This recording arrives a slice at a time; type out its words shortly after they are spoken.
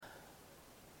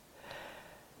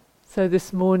So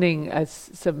this morning, as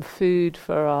some food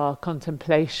for our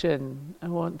contemplation, I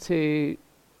want to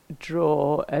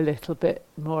draw a little bit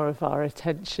more of our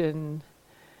attention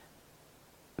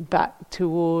back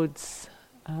towards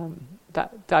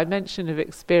that dimension of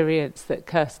experience that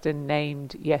Kirsten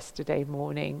named yesterday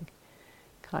morning,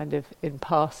 kind of in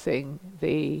passing,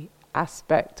 the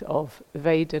aspect of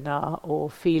vedana or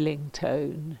feeling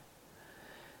tone,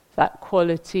 that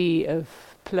quality of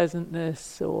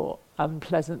pleasantness or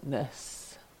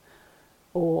unpleasantness,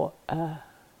 or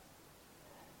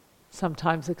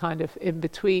sometimes a kind of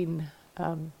in-between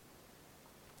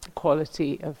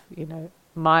quality of,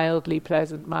 mildly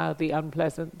pleasant, mildly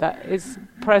unpleasant, that is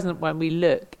present when we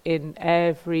look in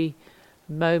every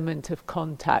moment of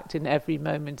contact, in every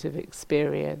moment of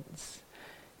experience.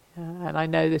 And I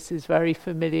know this is very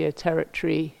familiar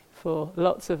territory for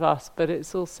lots of us, but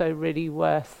it's also really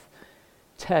worth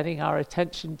turning our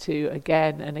attention to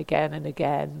again and again and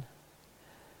again.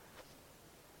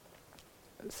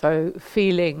 So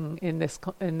feeling in this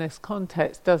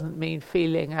context doesn't mean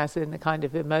feeling as in the kind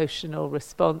of emotional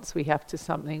response we have to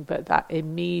something, but that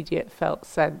immediate felt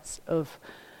sense of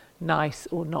nice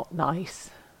or not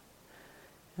nice.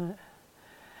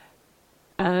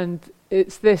 And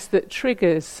it's this that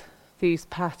triggers these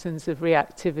patterns of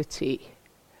reactivity,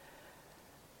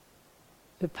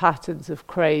 the patterns of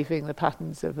craving, the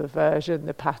patterns of aversion,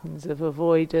 the patterns of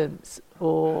avoidance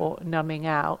or numbing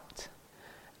out,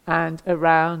 and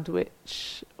around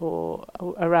which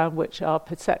our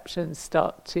perceptions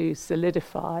start to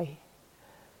solidify.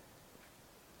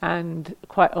 And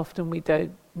quite often we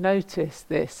don't notice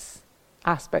this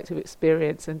aspect of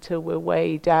experience until we're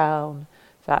way down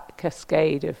that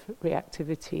cascade of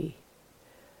reactivity.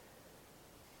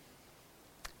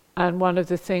 And one of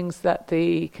the things that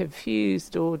the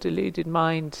confused or deluded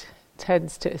mind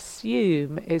tends to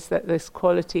assume is that this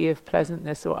quality of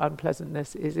pleasantness or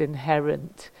unpleasantness is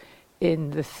inherent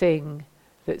in the thing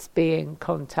that's being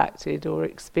contacted or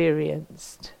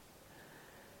experienced.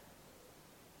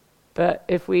 But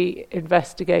if we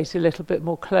investigate a little bit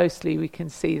more closely, we can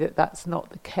see that that's not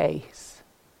the case.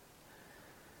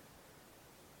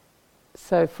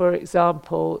 So, for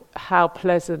example, how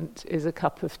pleasant is a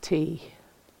cup of tea?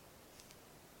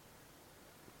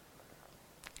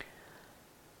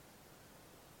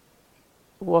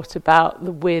 What about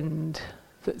the wind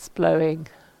that's blowing?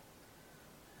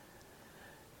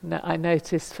 Now, I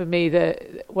notice for me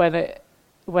that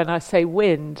when I say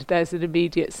wind, there's an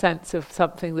immediate sense of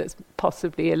something that's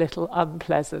possibly a little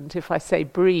unpleasant. If I say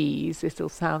breeze, it'll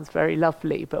sound very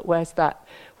lovely, but where's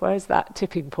that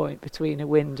tipping point between a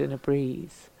wind and a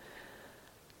breeze?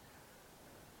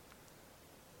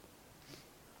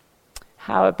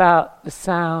 How about the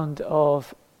sound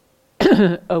of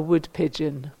a wood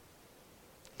pigeon?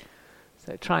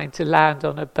 So trying to land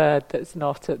on a bird that's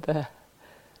not at the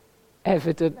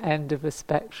evident end of a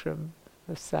spectrum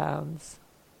of sounds.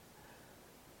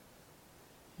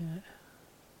 Yeah.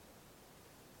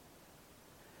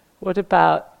 What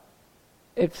about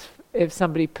if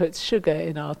somebody puts sugar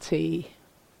in our tea?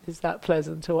 Is that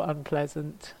pleasant or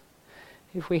unpleasant?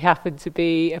 If we happen to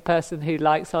be a person who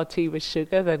likes our tea with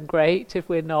sugar, then great. If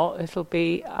we're not, it'll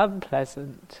be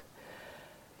unpleasant.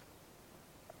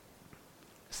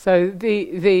 So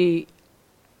the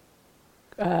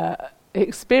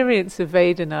experience of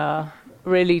vedana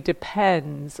really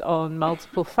depends on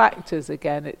multiple factors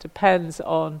again. It depends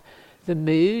on the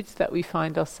mood that we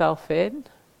find ourselves in.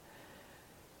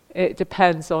 It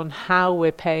depends on how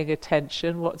we're paying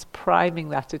attention, what's priming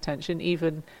that attention,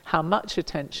 even how much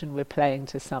attention we're paying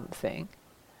to something.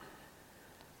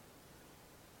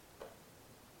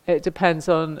 It depends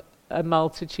on a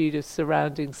multitude of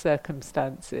surrounding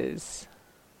circumstances.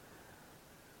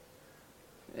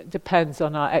 It depends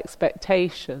on our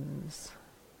expectations.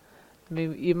 I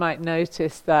mean, you might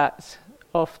notice that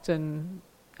often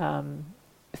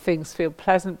things feel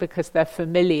pleasant because they're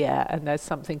familiar, and there's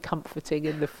something comforting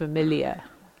in the familiar.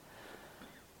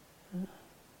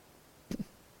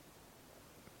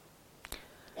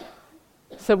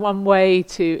 So one way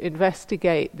to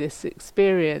investigate this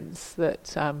experience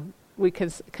that we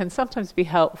can sometimes be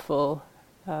helpful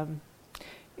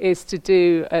is to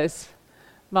do as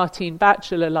Martine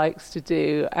Batchelor likes to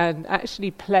do, and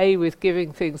actually play with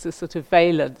giving things a sort of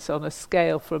valence on a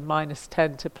scale from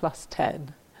 -10 to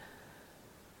 +10.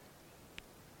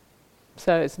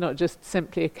 So it's not just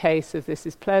simply a case of this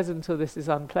is pleasant or this is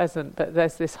unpleasant, but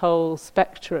there's this whole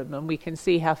spectrum, and we can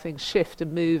see how things shift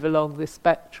and move along this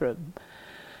spectrum.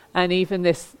 And even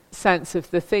this sense of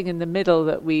the thing in the middle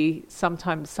that we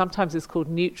sometimes is called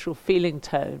neutral feeling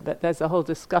tone, but there's a whole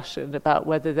discussion about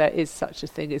whether there is such a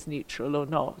thing as neutral or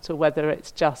not, or whether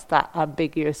it's just that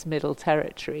ambiguous middle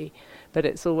territory, but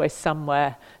it's always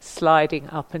somewhere sliding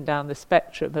up and down the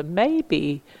spectrum. And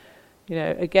maybe,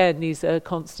 again, these are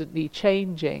constantly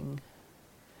changing.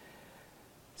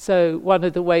 So one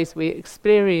of the ways we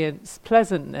experience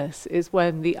pleasantness is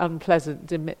when the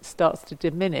unpleasant starts to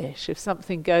diminish. If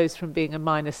something goes from being a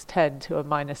 -10 to a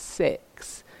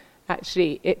 -6,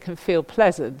 actually it can feel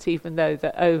pleasant, even though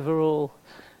the overall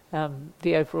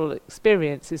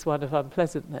experience is one of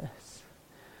unpleasantness.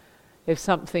 If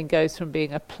something goes from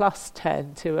being a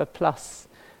 +10 to a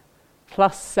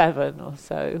 +7 or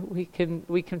so, we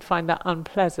can find that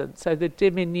unpleasant. So the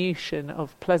diminution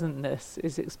of pleasantness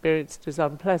is experienced as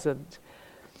unpleasant.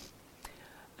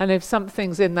 And if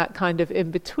something's in that kind of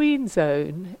in-between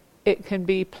zone, it can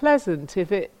be pleasant if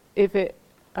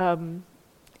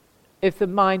the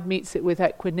mind meets it with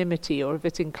equanimity, or if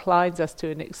it inclines us to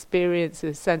an experience,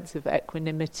 a sense of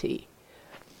equanimity.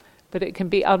 But it can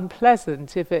be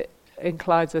unpleasant if it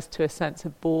inclines us to a sense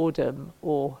of boredom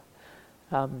or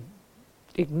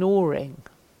ignoring.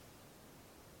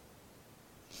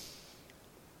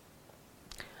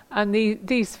 And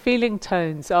these feeling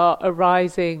tones are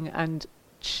arising and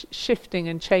shifting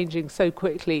and changing so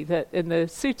quickly that in the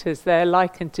suttas they're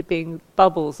likened to being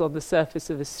bubbles on the surface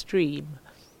of a stream,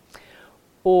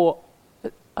 or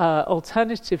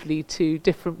alternatively to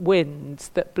different winds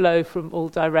that blow from all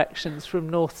directions, from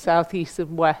north, south, east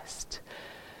and west,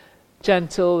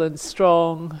 gentle and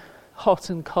strong, hot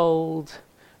and cold,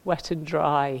 wet and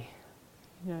dry.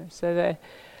 So they're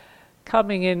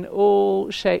coming in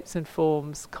all shapes and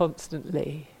forms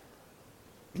constantly.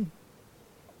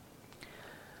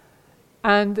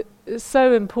 And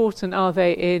so important are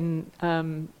they in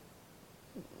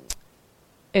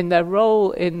their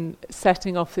role in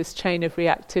setting off this chain of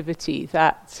reactivity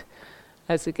that,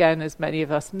 as many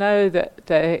of us know, that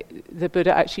the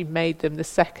Buddha actually made them the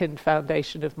second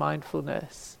foundation of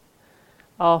mindfulness.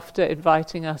 After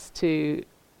inviting us to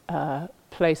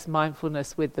place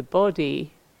mindfulness with the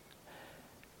body,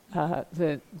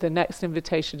 the next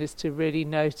invitation is to really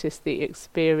notice the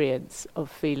experience of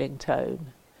feeling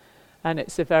tone. And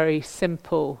it's a very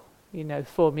simple,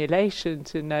 formulation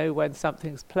to know when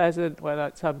something's pleasant, when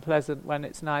it's unpleasant, when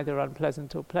it's neither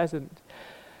unpleasant or pleasant.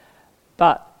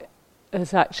 But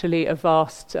there's actually a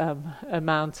vast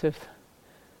amount of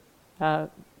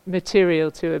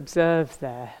material to observe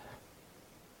there.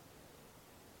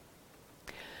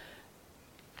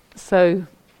 So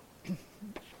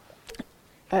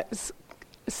it's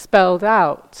spelled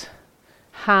out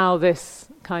how this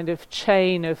kind of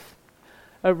chain of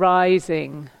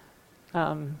arising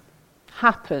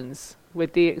happens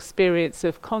with the experience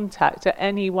of contact at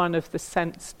any one of the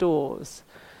sense doors.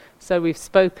 So we've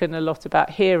spoken a lot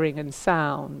about hearing and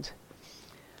sound,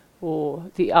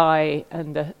 or the eye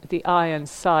and the eye and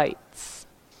sights,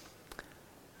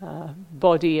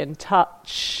 body and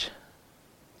touch,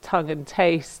 tongue and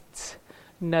taste,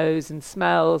 nose and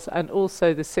smells, and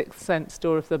also the sixth sense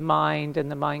door of the mind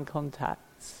and the mind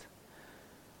contacts.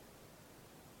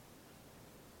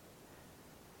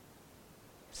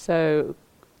 So,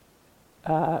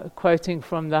 quoting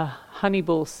from the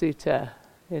Honeyball Sutta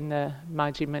in the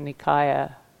Majjhima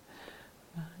Nikaya,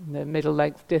 in the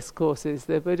middle-length discourses,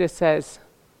 the Buddha says,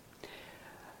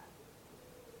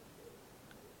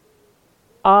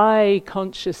 eye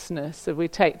consciousness, so we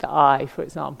take the eye for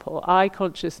example, eye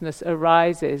consciousness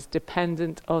arises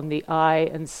dependent on the eye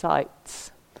and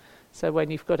sights. So when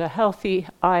you've got a healthy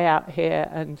eye out here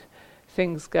and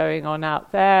things going on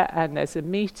out there, and there's a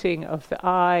meeting of the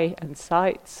eye and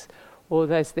sights, or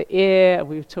there's the ear,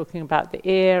 we were talking about the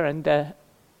ear and the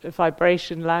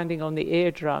vibration landing on the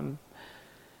eardrum,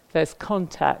 there's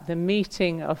contact, the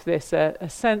meeting of this, a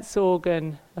sense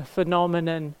organ, a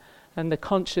phenomenon, and the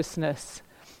consciousness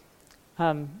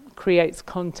creates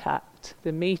contact.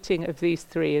 The meeting of these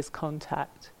three is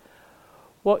contact.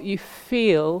 What you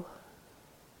feel,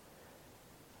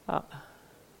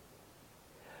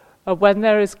 when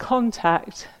there is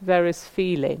contact, there is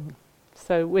feeling.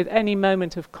 So with any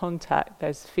moment of contact,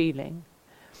 there's feeling.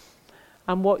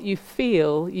 And what you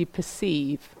feel, you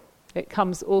perceive. It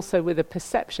comes also with a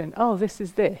perception. Oh, this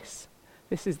is this.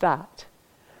 This is that.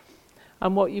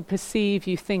 And what you perceive,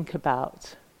 you think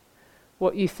about.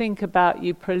 What you think about,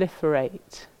 you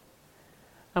proliferate.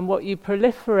 And what you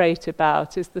proliferate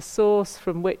about is the source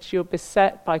from which you're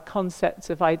beset by concepts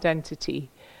of identity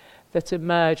that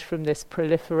emerge from this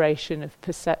proliferation of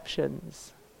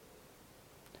perceptions.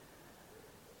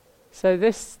 So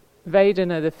this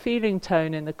vedana, the feeling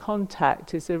tone in the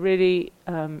contact, is a really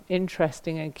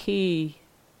interesting and key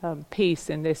piece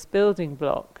in this building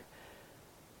block.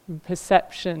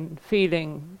 Perception,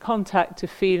 feeling, contact to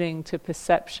feeling, to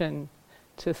perception,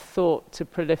 to thought, to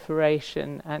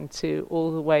proliferation, and to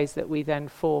all the ways that we then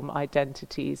form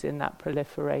identities in that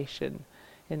proliferation,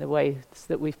 in the ways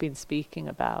that we've been speaking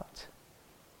about.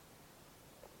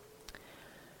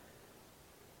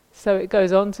 So it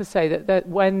goes on to say that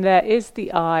when there is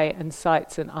the eye and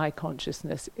sights and eye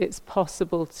consciousness, it's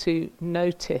possible to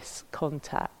notice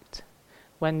contact.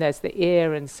 When there's the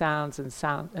ear and sounds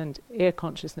and ear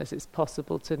consciousness, it's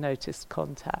possible to notice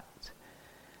contact.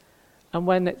 And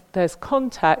when there's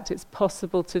contact, it's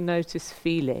possible to notice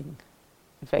feeling,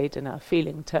 vedana,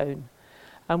 feeling tone.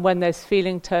 And when there's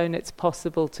feeling tone, it's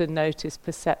possible to notice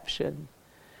perception.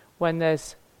 When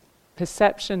there's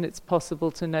perception, it's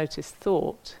possible to notice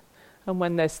thought. And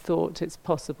when there's thought, it's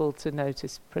possible to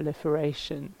notice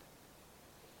proliferation.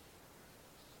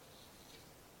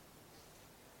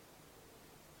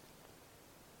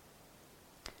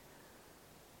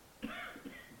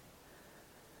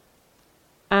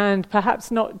 And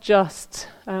perhaps not just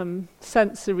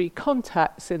sensory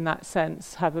contacts in that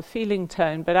sense have a feeling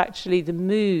tone, but actually the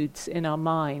moods in our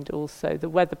mind also, the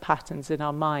weather patterns in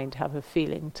our mind have a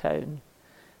feeling tone.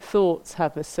 Thoughts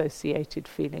have associated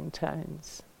feeling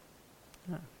tones.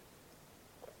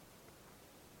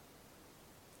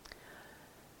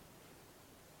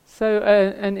 So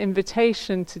an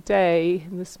invitation today,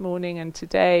 this morning and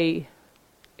today,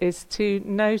 is to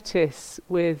notice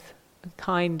with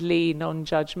kindly,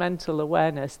 non-judgmental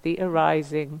awareness the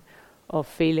arising of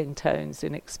feeling tones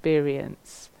in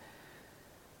experience.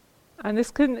 And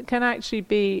this can actually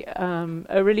be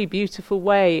a really beautiful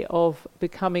way of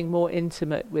becoming more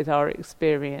intimate with our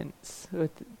experience, with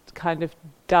kind of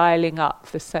dialing up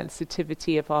the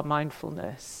sensitivity of our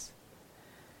mindfulness.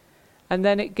 And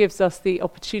then it gives us the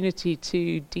opportunity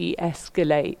to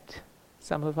de-escalate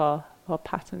some of our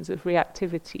patterns of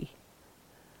reactivity.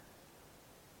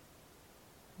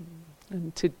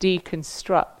 And to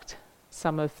deconstruct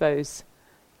some of those,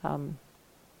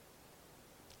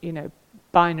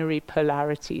 binary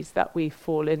polarities that we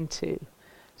fall into,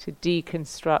 to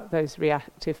deconstruct those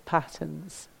reactive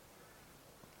patterns.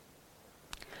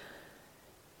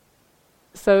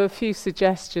 So a few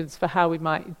suggestions for how we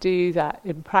might do that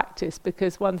in practice,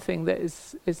 because one thing that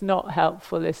is not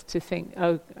helpful is to think,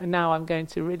 oh, now I'm going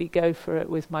to really go for it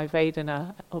with my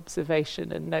vedana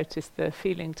observation and notice the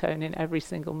feeling tone in every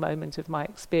single moment of my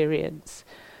experience.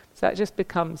 So that just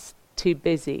becomes too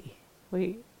busy.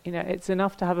 It's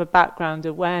enough to have a background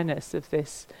awareness of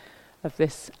this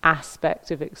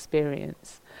aspect of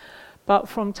experience. But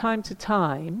from time to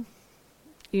time,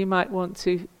 you might want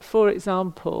to, for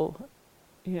example,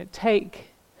 take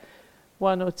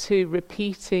one or two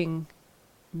repeating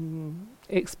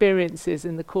experiences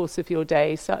in the course of your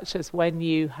day, such as when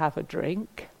you have a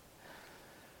drink,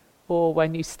 or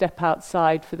when you step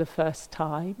outside for the first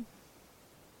time,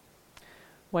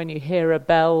 when you hear a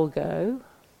bell go,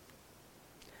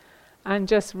 and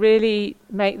just really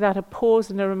make that a pause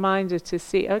and a reminder to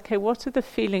see, okay, what are the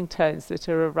feeling tones that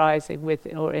are arising with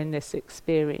or in this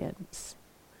experience?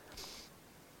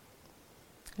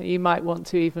 You might want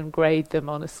to even grade them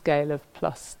on a scale of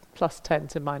plus 10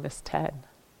 to minus 10.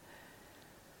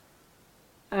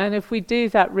 And if we do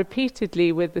that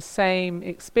repeatedly with the same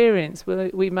experience,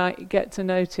 we might get to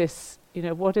notice,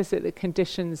 what is it that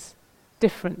conditions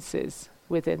differences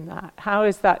within that? How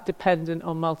is that dependent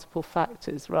on multiple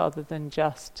factors rather than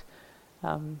just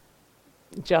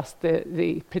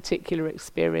the particular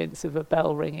experience of a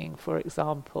bell ringing, for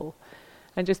example,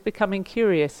 and just becoming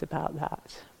curious about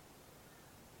that.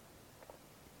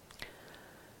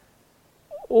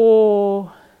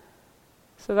 Or,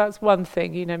 so that's one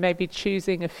thing, maybe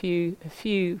choosing a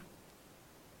few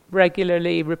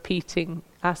regularly repeating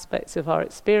aspects of our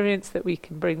experience that we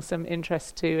can bring some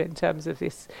interest to in terms of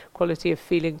this quality of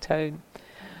feeling tone.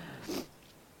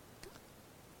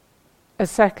 A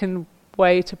second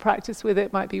way to practice with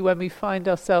it might be when we find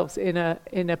ourselves in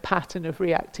a pattern of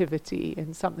reactivity,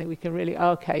 in something we can really,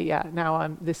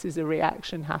 this is a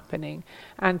reaction happening,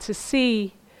 and to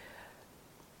see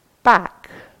back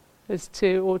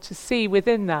to see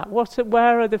within that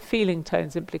where are the feeling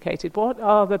tones implicated? What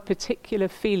are the particular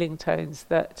feeling tones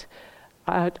that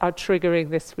are triggering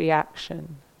this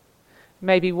reaction?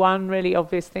 Maybe one really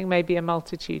obvious thing, maybe a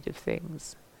multitude of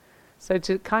things. So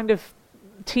to kind of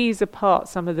tease apart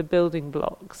some of the building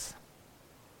blocks.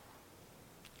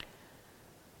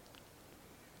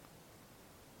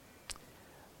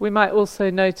 We might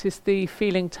also notice the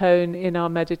feeling tone in our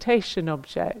meditation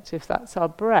object, if that's our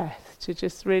breath, to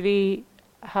just really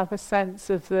have a sense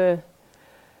of the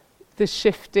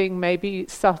shifting, maybe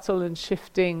subtle and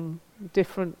shifting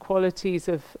different qualities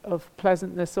of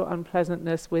pleasantness or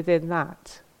unpleasantness within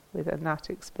that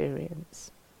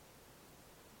experience.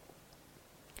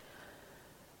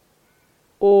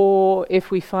 Or if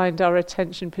we find our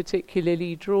attention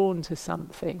particularly drawn to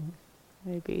something,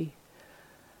 maybe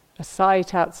a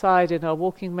sight outside in our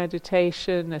walking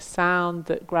meditation, a sound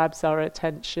that grabs our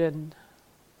attention,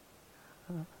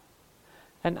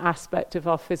 an aspect of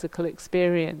our physical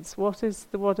experience. What are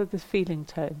the feeling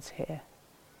tones here?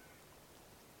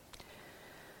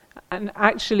 And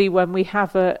actually, when we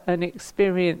have an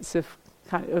experience of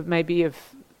maybe of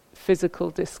physical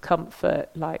discomfort,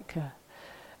 like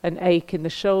an ache in the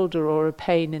shoulder or a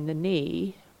pain in the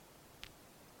knee,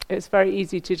 it's very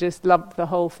easy to just lump the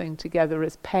whole thing together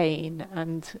as pain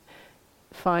and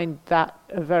find that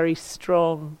a very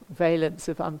strong valence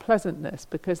of unpleasantness,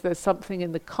 because there's something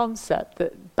in the concept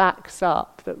that backs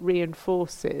up, that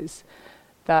reinforces,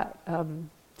 that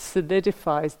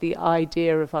solidifies the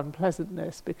idea of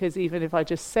unpleasantness. Because even if I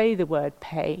just say the word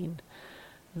pain,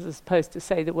 as opposed to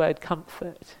say the word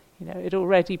comfort, it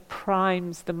already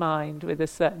primes the mind with a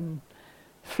certain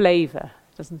flavour,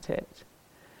 doesn't it?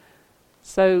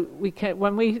 So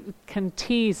when we can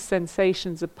tease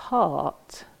sensations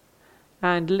apart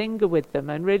and linger with them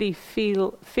and really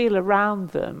feel around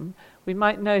them, we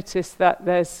might notice that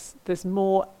there's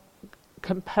more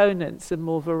components and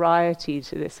more variety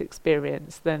to this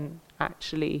experience than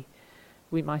actually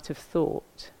we might have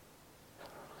thought.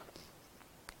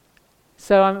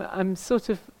 So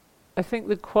I think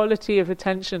the quality of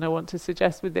attention I want to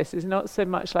suggest with this is not so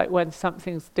much like when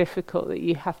something's difficult that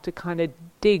you have to kind of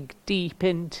dig deep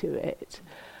into it,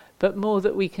 but more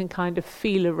that we can kind of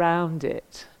feel around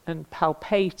it and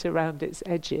palpate around its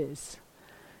edges.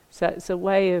 So it's a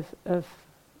way of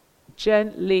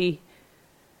gently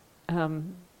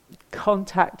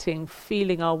contacting,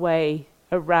 feeling our way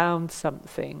around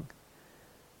something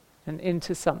and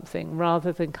into something,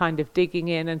 rather than kind of digging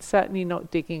in, and certainly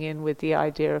not digging in with the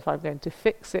idea of I'm going to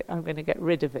fix it, I'm going to get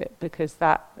rid of it, because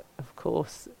that, of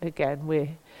course, again,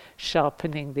 we're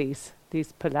sharpening these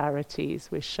polarities,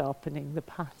 we're sharpening the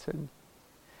pattern.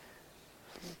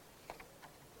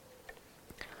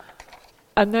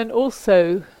 And then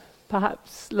also,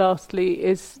 perhaps lastly,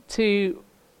 is to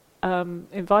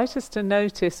invite us to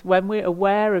notice when we're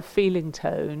aware of feeling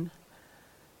tone,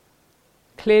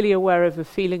 clearly aware of a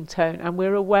feeling tone, and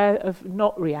we're aware of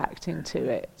not reacting to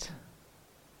it.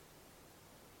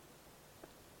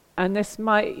 And this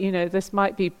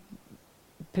might be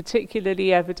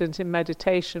particularly evident in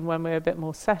meditation when we're a bit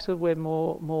more settled, we're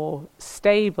more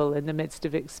stable in the midst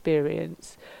of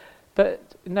experience.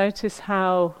 But notice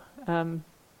how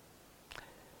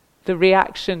the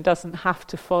reaction doesn't have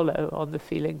to follow on the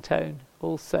feeling tone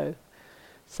also.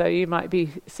 So you might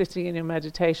be sitting in your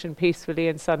meditation peacefully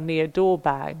and suddenly a door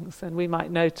bangs, and we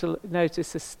might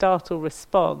notice a startled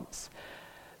response,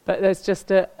 but there's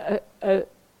just a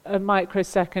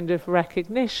microsecond of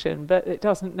recognition, but it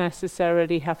doesn't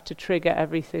necessarily have to trigger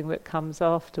everything that comes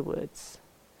afterwards.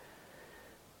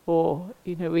 Or,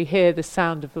 we hear the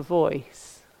sound of a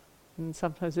voice, and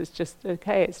sometimes it's just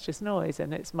okay, it's just noise,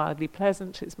 and it's mildly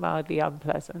pleasant, it's mildly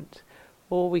unpleasant.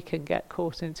 Or we can get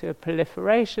caught into a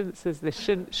proliferation that says this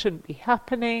shouldn't be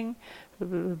happening, blah,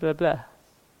 blah, blah, blah, blah.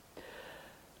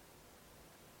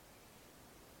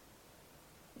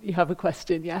 You have a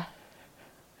question, yeah?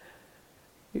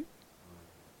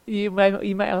 You may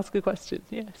ask a question,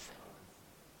 yes.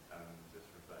 Just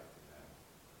reflecting then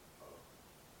of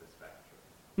the spectrum.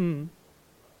 And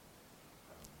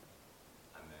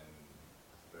then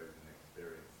I suppose in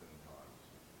experience sometimes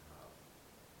you can have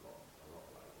a lot like what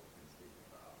we've been speaking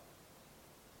about,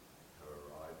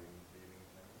 co-arising feeling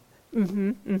things. It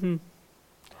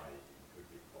could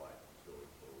be quite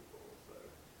joyful, but also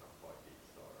have quite deep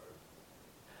sorrow.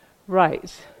 Right.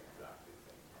 Exactly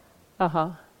the same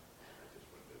time.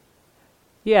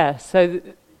 Yeah, so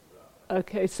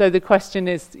the question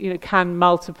is, can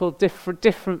multiple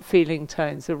different feeling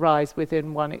tones arise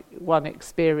within one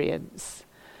experience?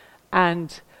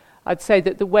 And I'd say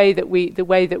that the way that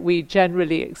we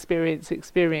generally experience,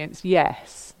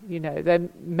 yes. There are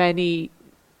many.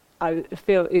 I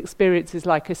feel experience is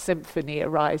like a symphony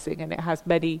arising, and it has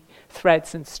many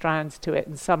threads and strands to it,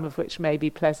 and some of which may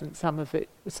be pleasant, some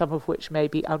of which may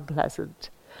be unpleasant,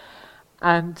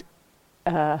 and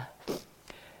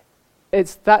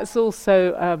that's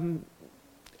also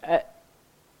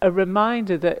a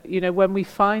reminder that when we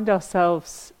find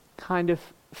ourselves kind of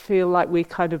feel like we're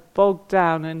kind of bogged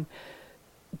down and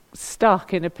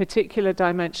stuck in a particular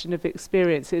dimension of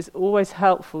experience, it's always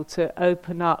helpful to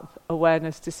open up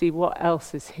awareness to see what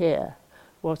else is here.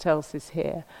 What else is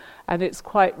here? And it's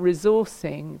quite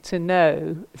resourcing to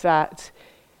know that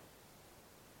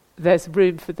there's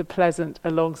room for the pleasant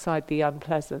alongside the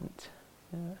unpleasant.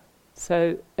 Yeah.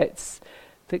 So it's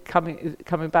the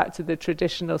coming back to the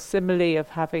traditional simile of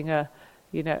having a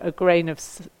grain of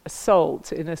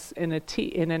salt in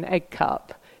an egg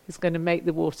cup is going to make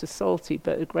the water salty,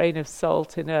 but a grain of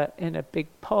salt in a big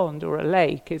pond or a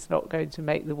lake is not going to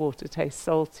make the water taste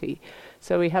salty.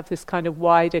 So we have this kind of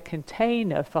wider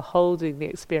container for holding the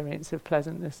experience of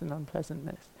pleasantness and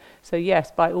unpleasantness. So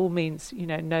yes, by all means,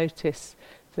 notice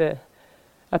the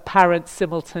apparent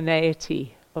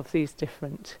simultaneity of these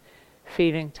different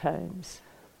feeling tones.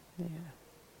 Yeah.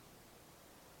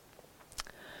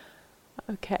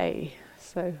 Okay,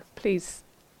 so please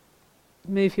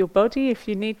move your body if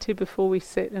you need to before we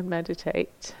sit and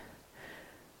meditate.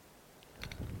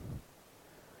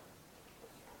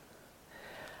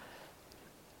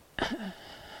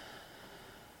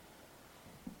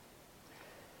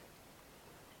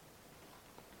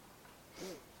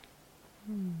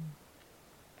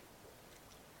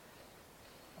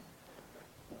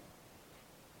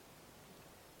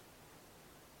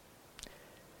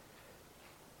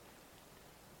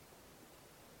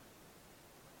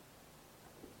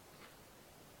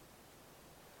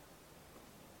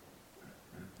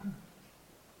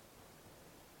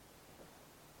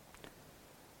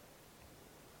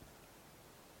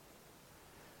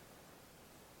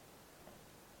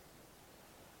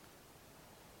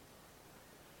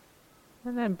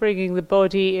 And then bringing the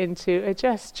body into a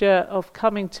gesture of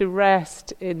coming to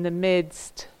rest in the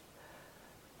midst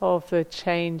of the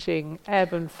changing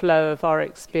ebb and flow of our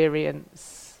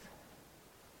experience.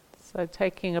 So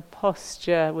taking a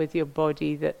posture with your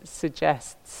body that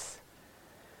suggests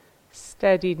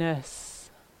steadiness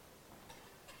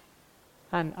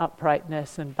and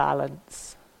uprightness and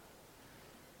balance.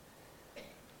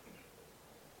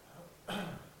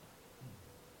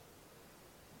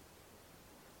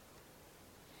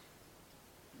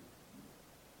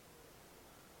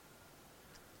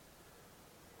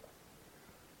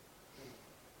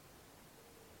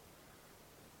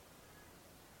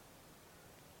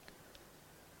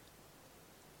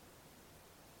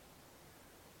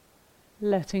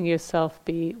 Letting yourself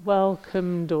be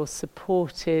welcomed or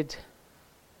supported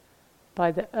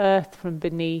by the earth from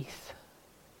beneath,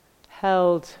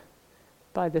 held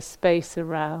by the space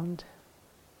around.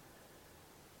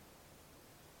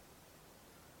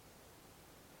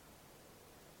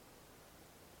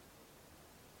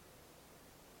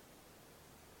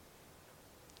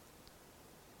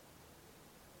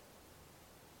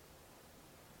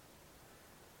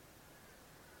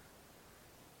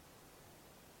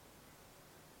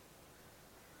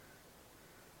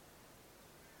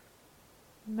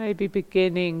 Maybe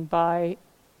beginning by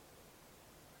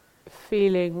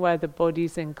feeling where the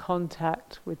body's in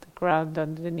contact with the ground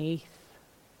underneath.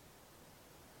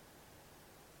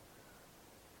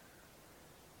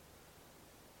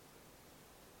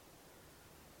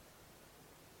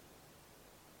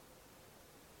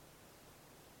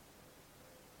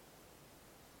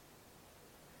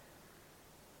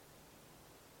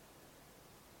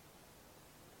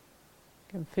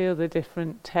 Can feel the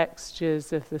different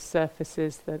textures of the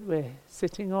surfaces that we're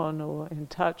sitting on, or in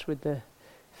touch with the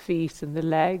feet and the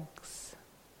legs.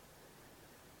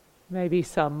 Maybe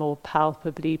some more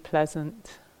palpably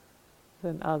pleasant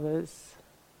than others.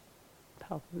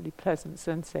 Palpably pleasant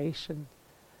sensation.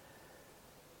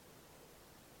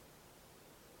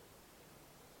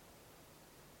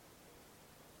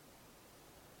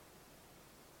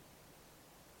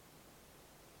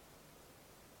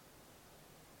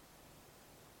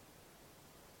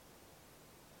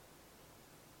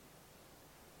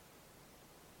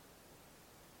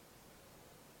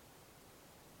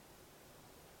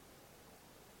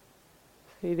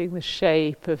 Feeling the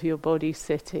shape of your body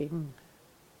sitting,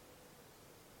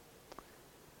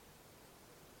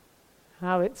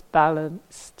 how it's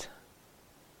balanced.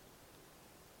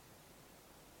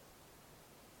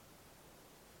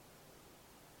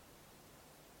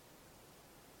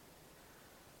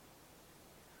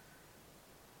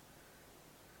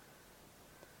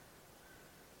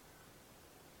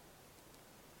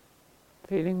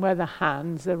 Feeling where the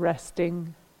hands are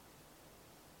resting.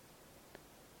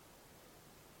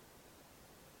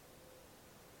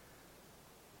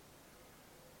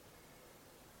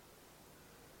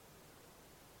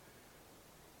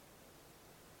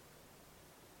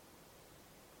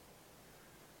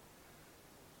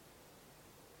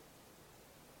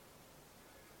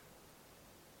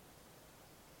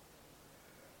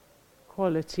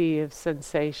 quality of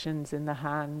sensations in the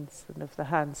hands, and of the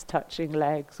hands touching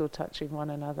legs or touching one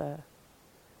another.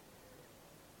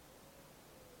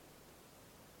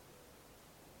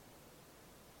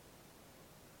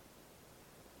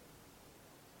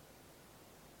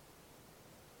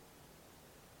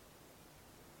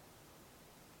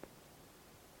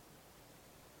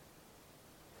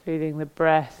 Feeling the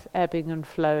breath ebbing and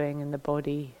flowing in the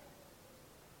body.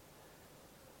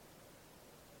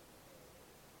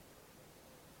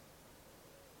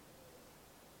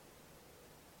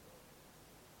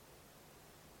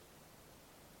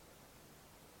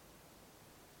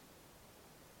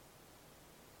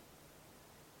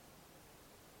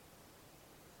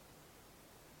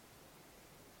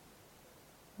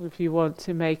 If you want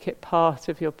to make it part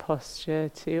of your posture,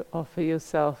 to offer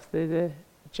yourself the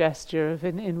gesture of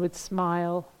an inward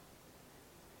smile.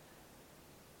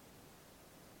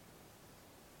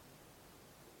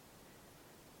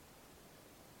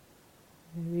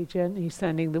 Maybe gently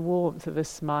sending the warmth of a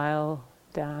smile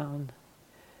down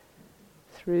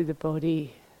through the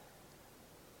body.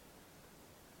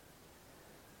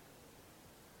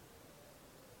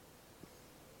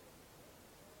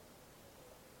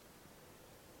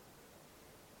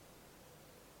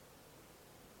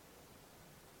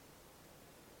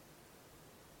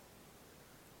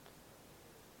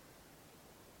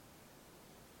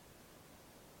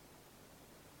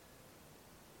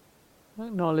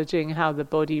 Acknowledging how the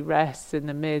body rests in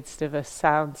the midst of a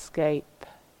soundscape.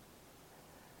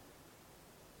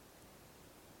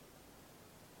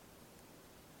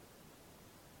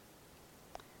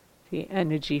 The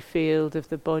energy field of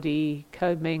the body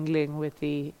commingling with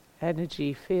the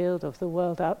energy field of the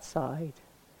world outside.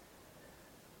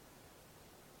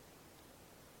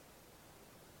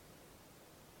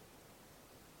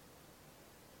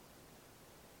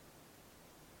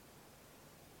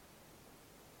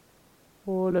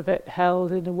 All of it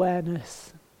held in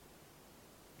awareness.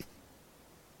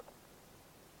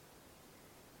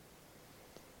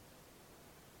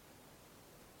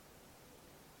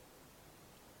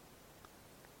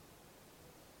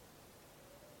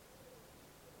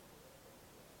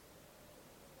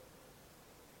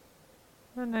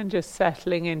 And then just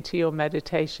settling into your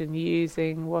meditation,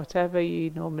 using whatever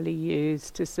you normally use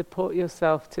to support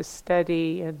yourself to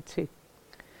steady and to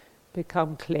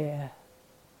become clear.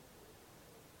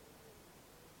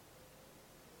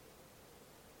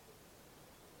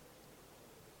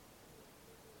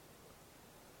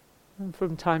 And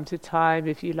from time to time,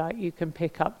 if you like, you can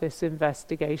pick up this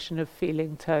investigation of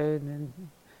feeling tone and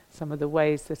some of the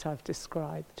ways that I've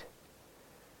described.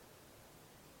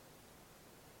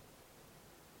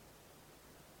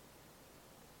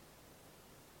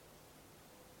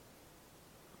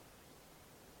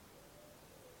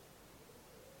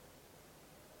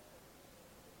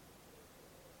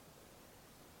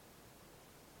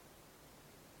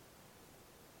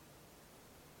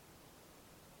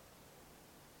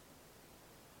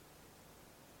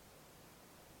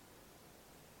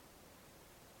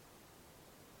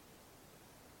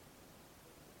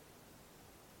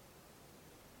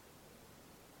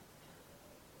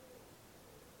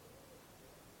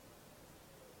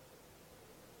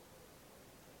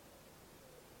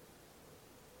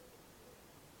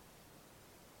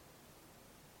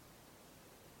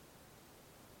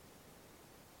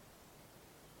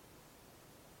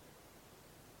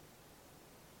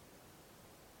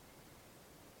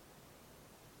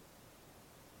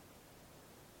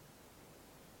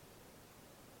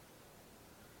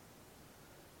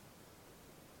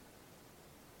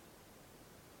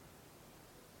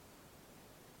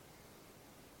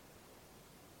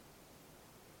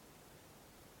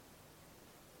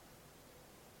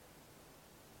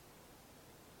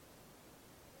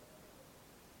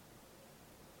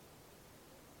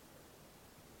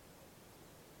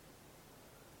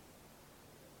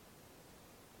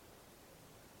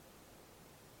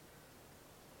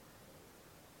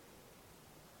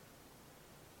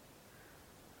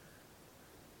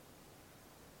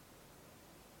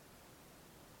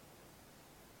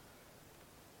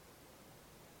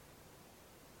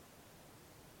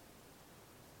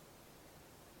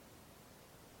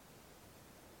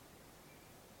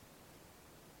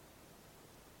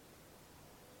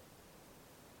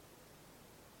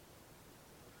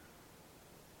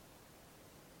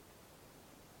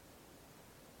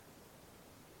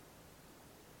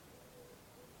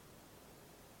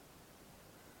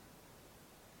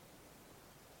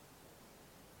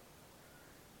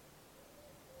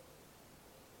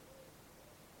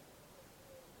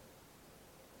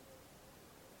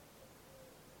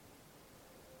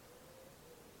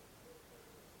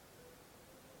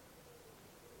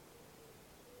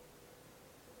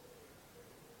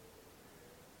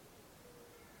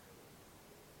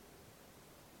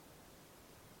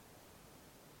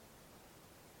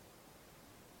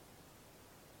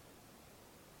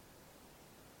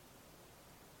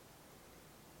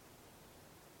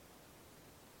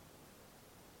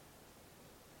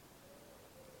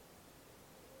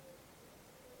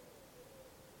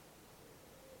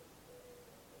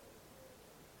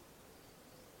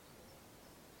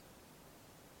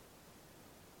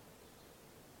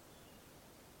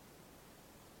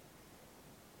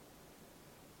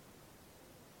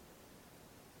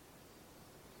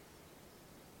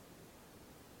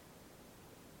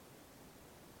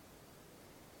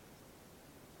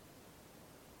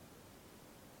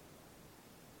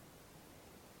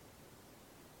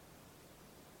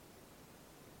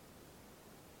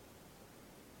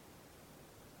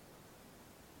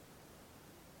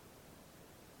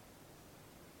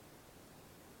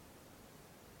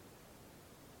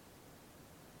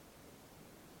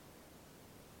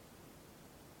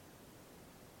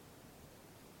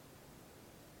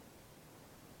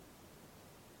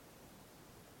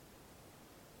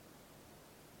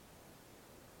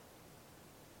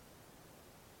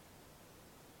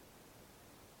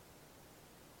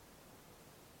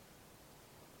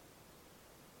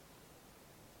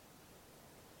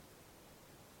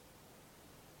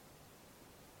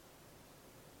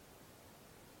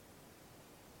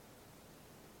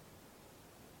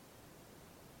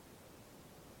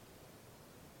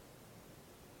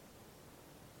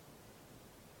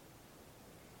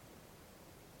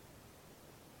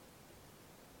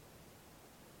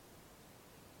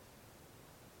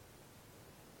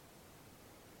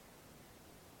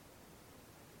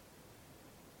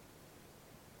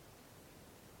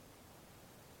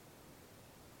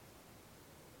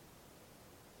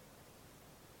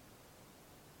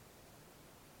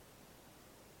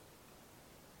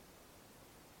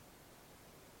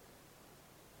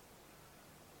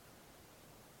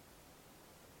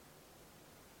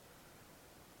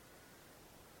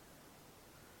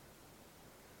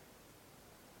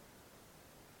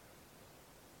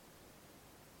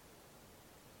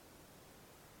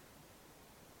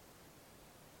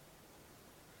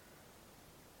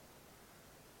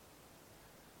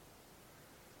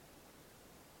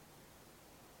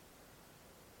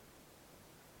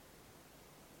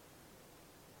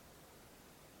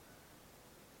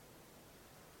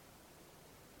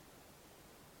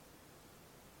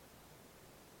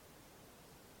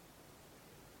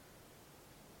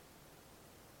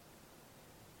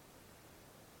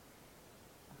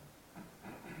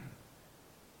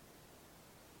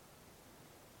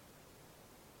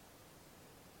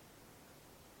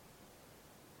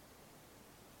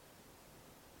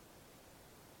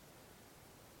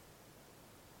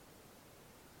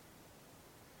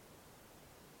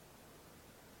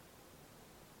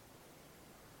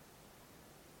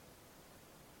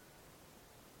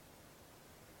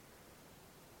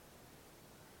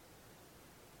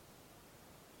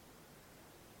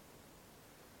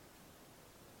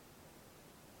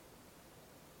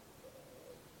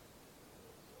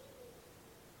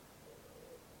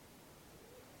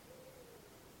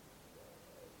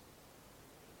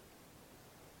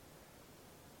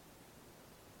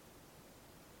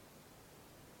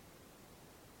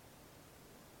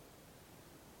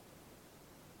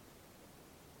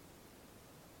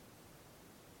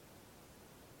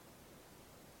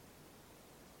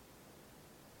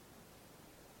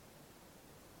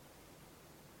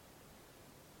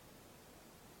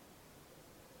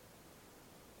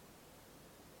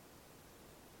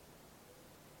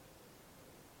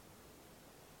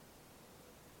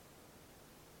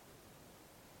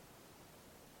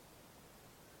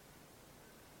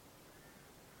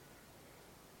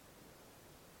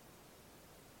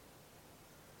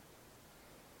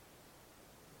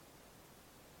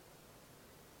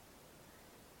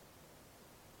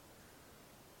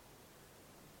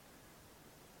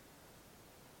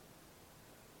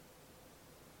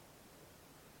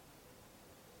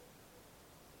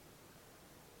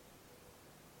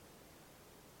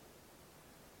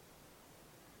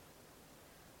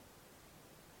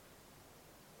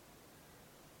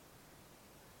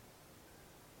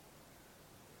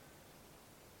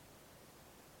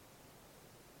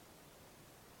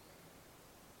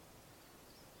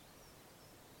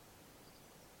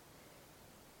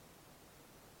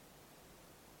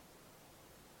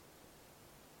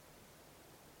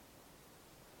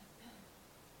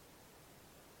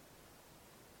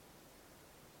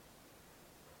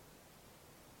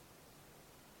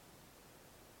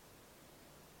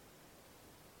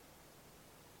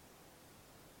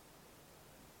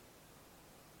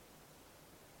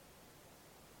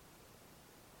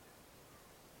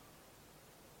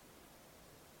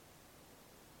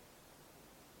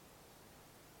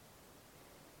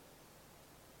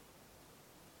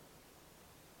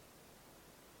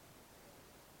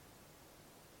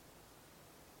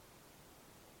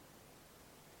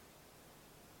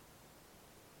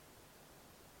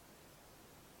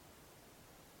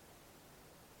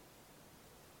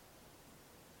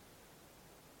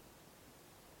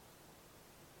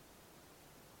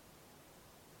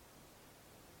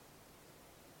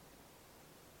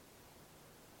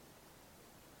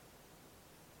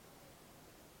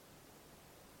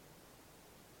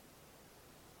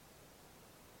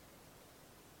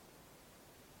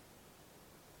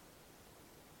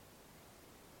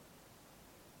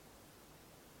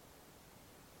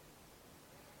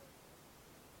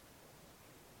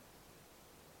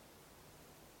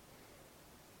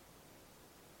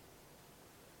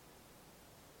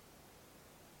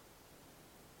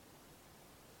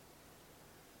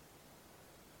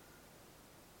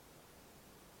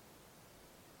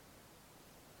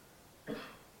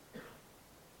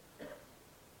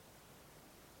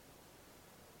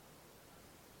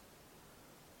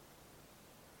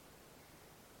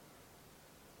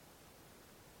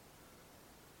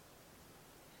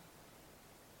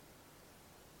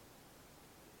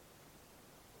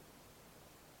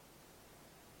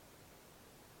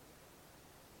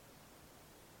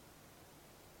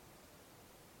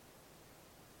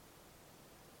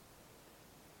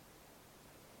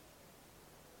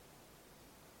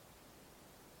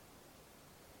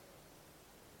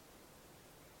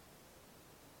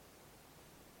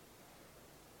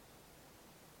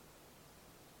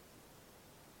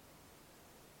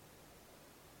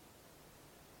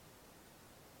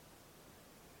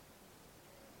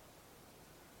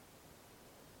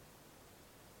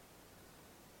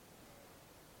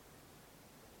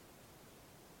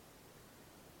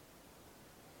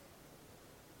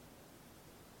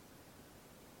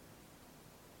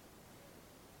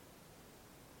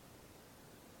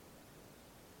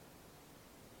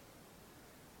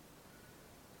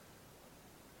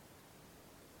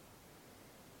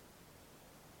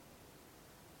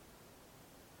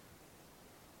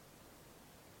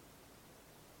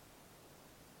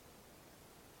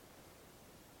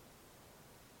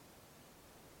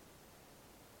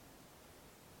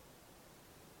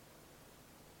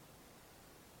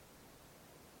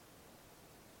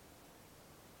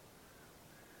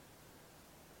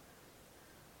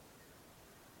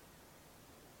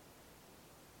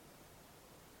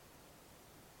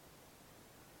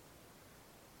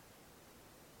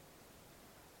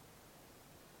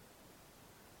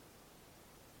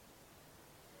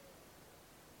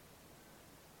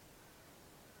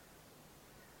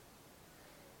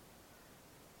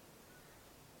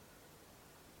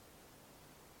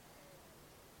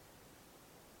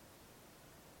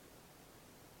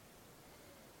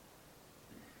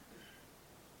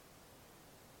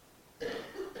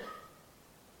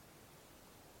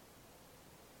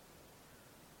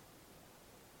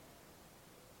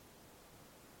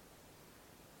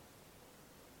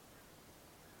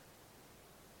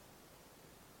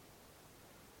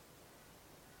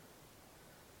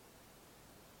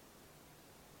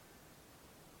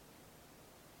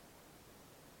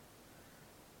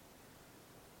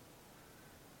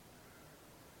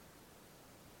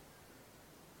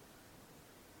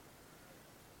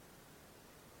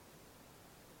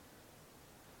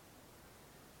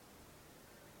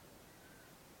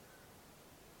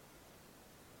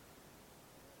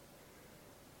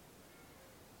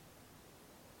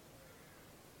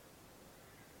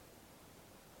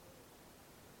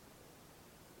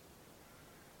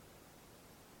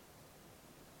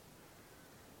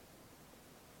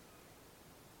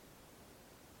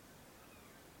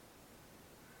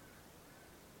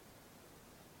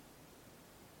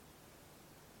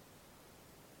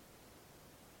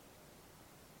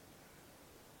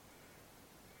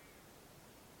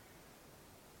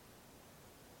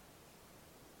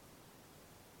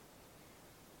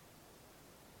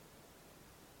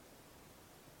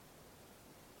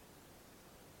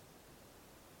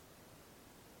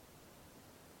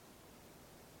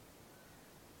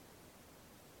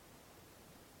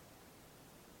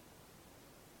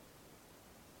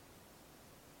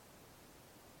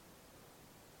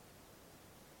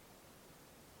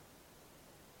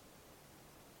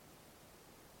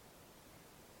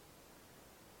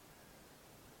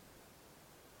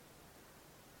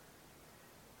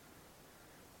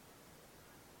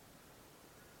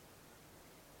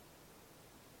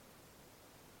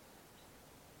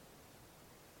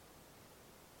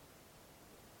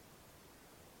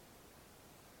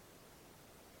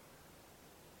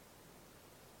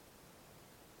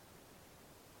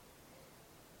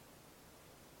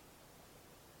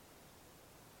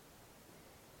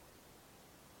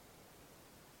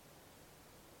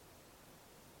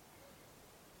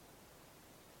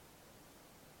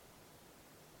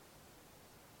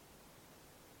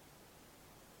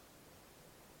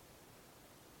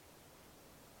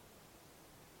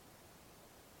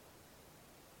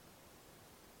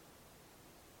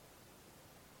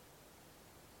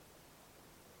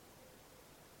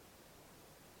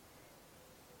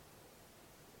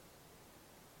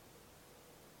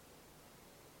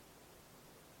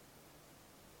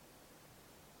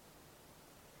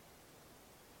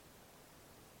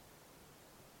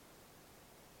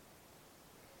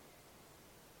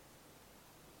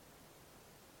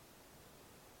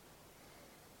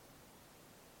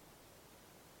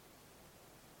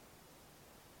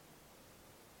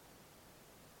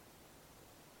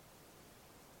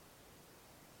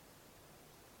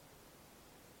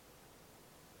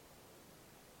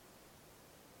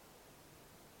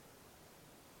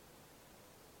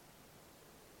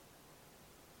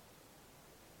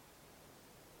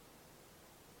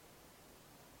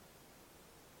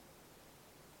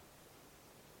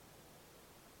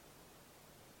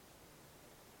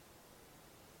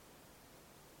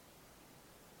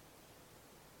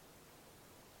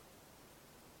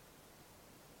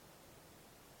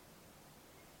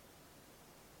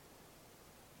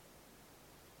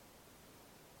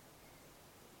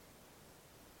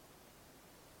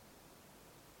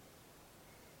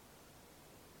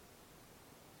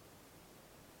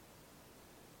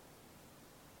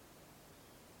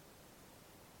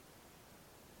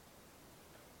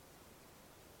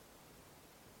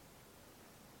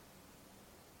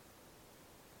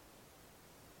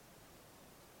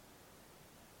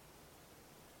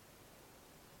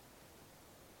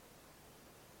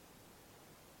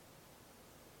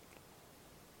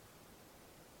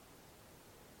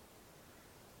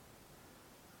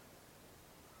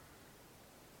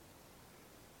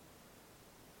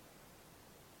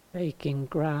 making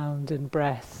ground and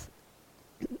breath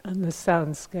and the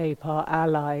soundscape our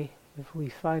ally if we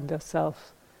find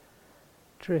ourselves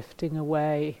drifting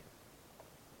away.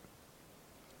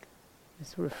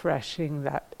 It's refreshing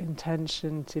that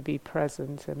intention to be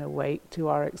present and awake to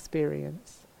our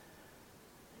experience.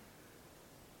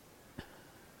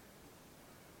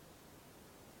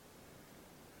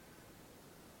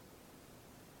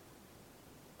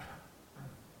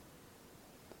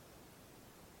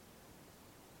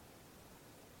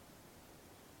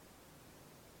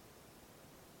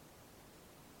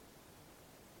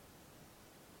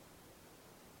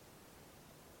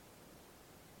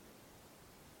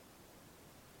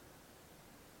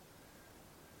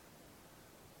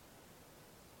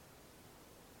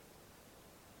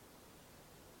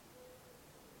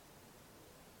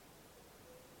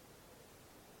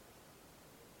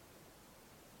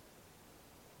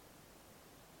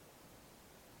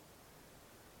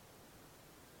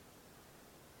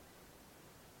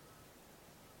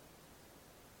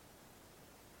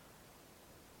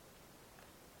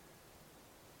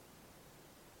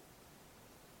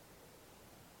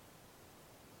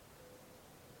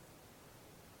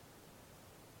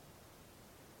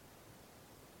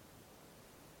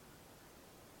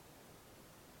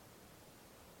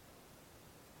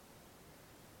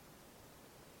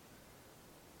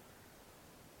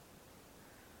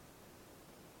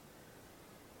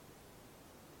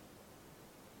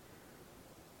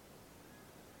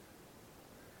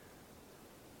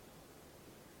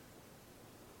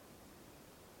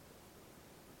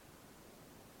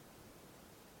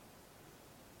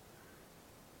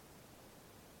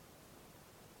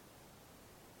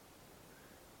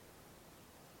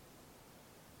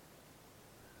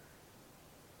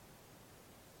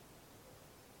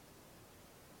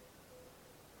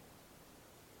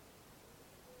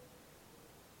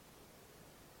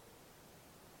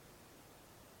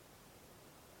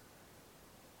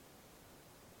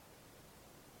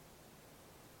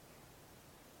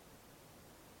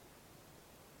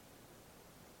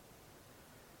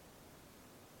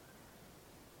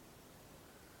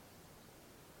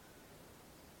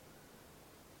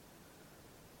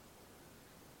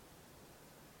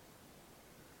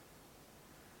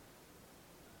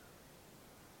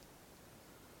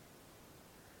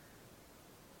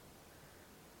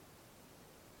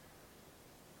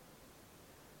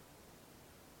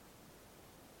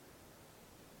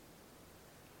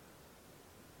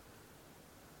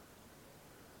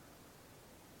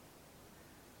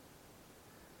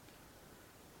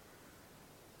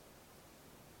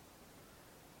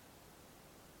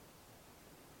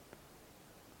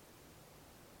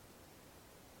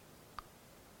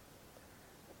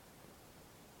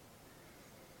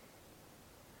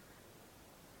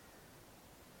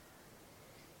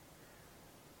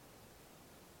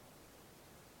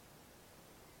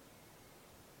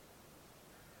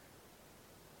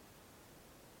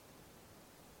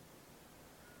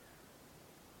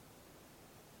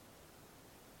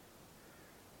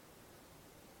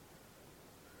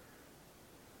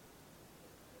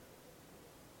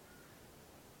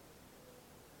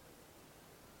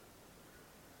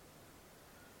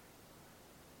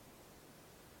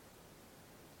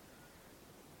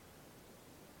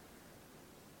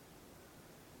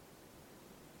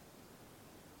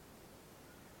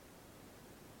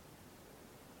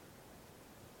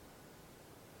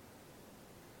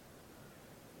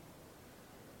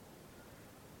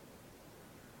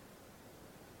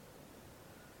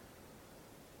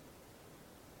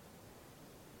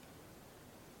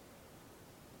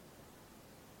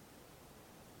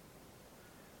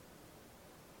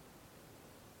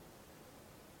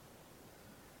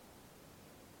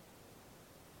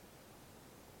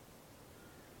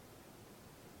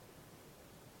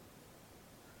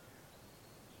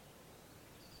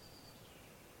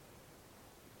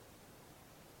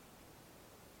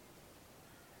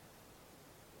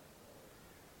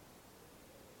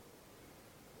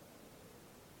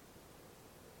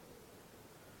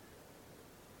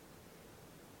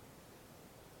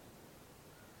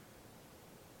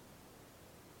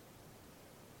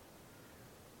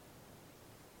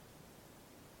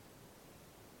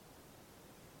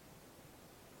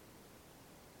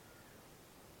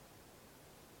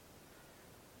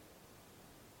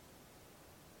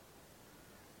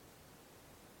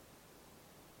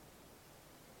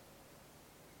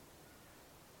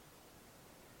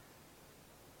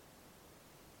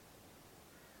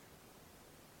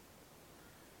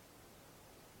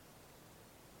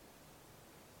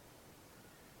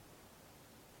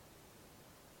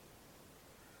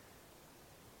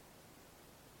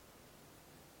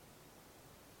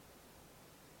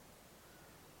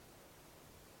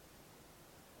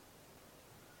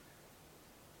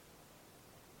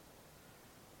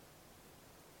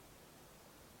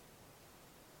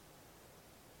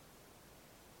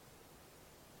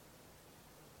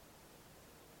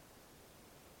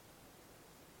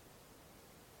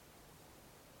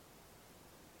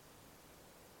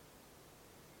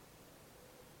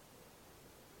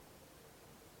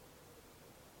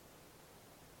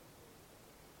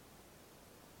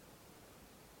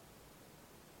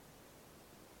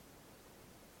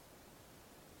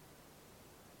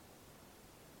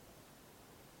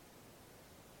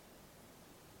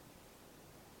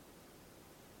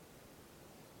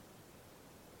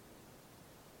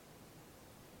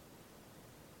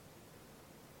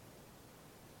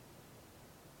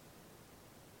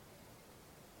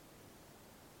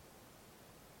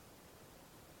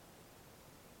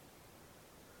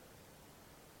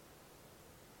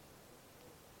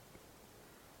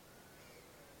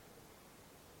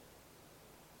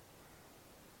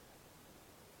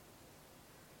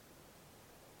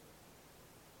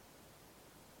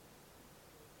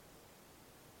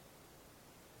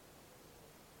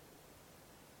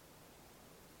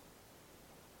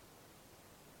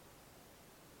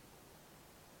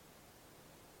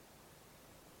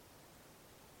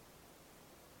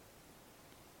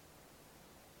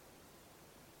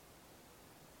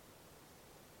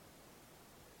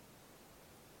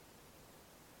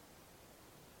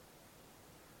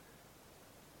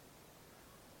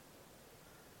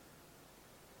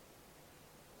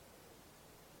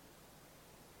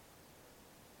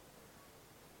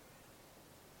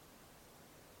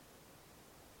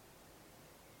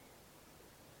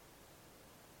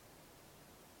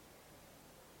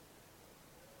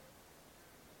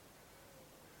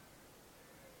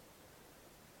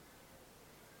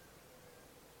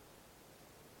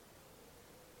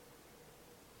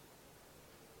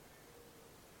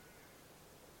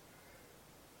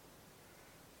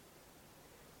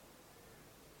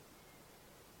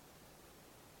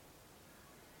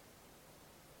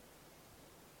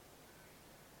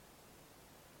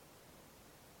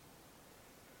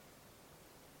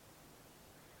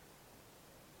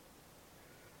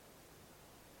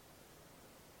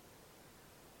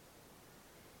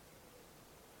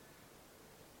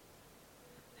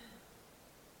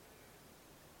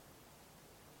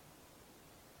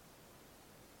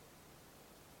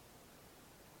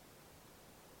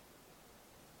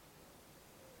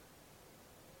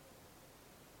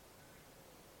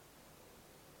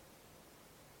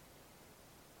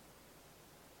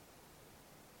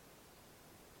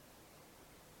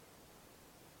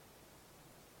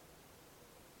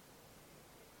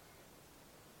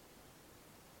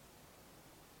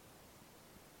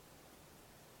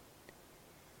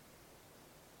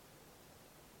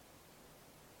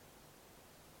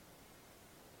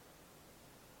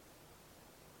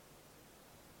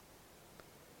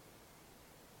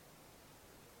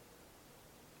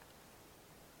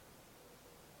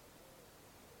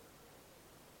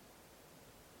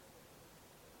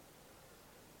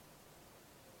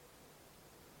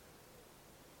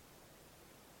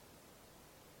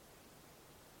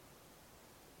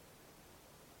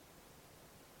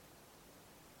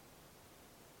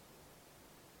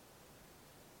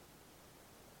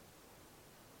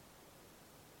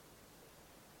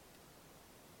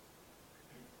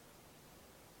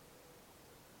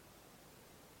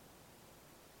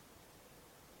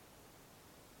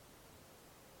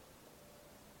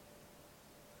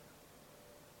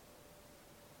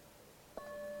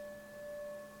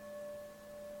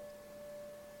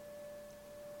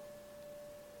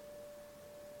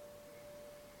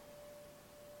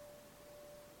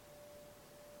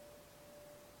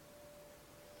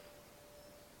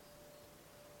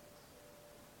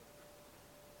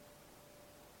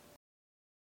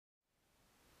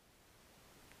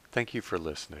 Thank you for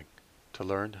listening. To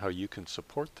learn how you can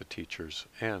support the teachers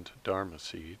and Dharma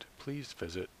Seed, please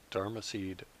visit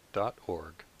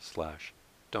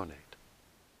dharmaseed.org/donate.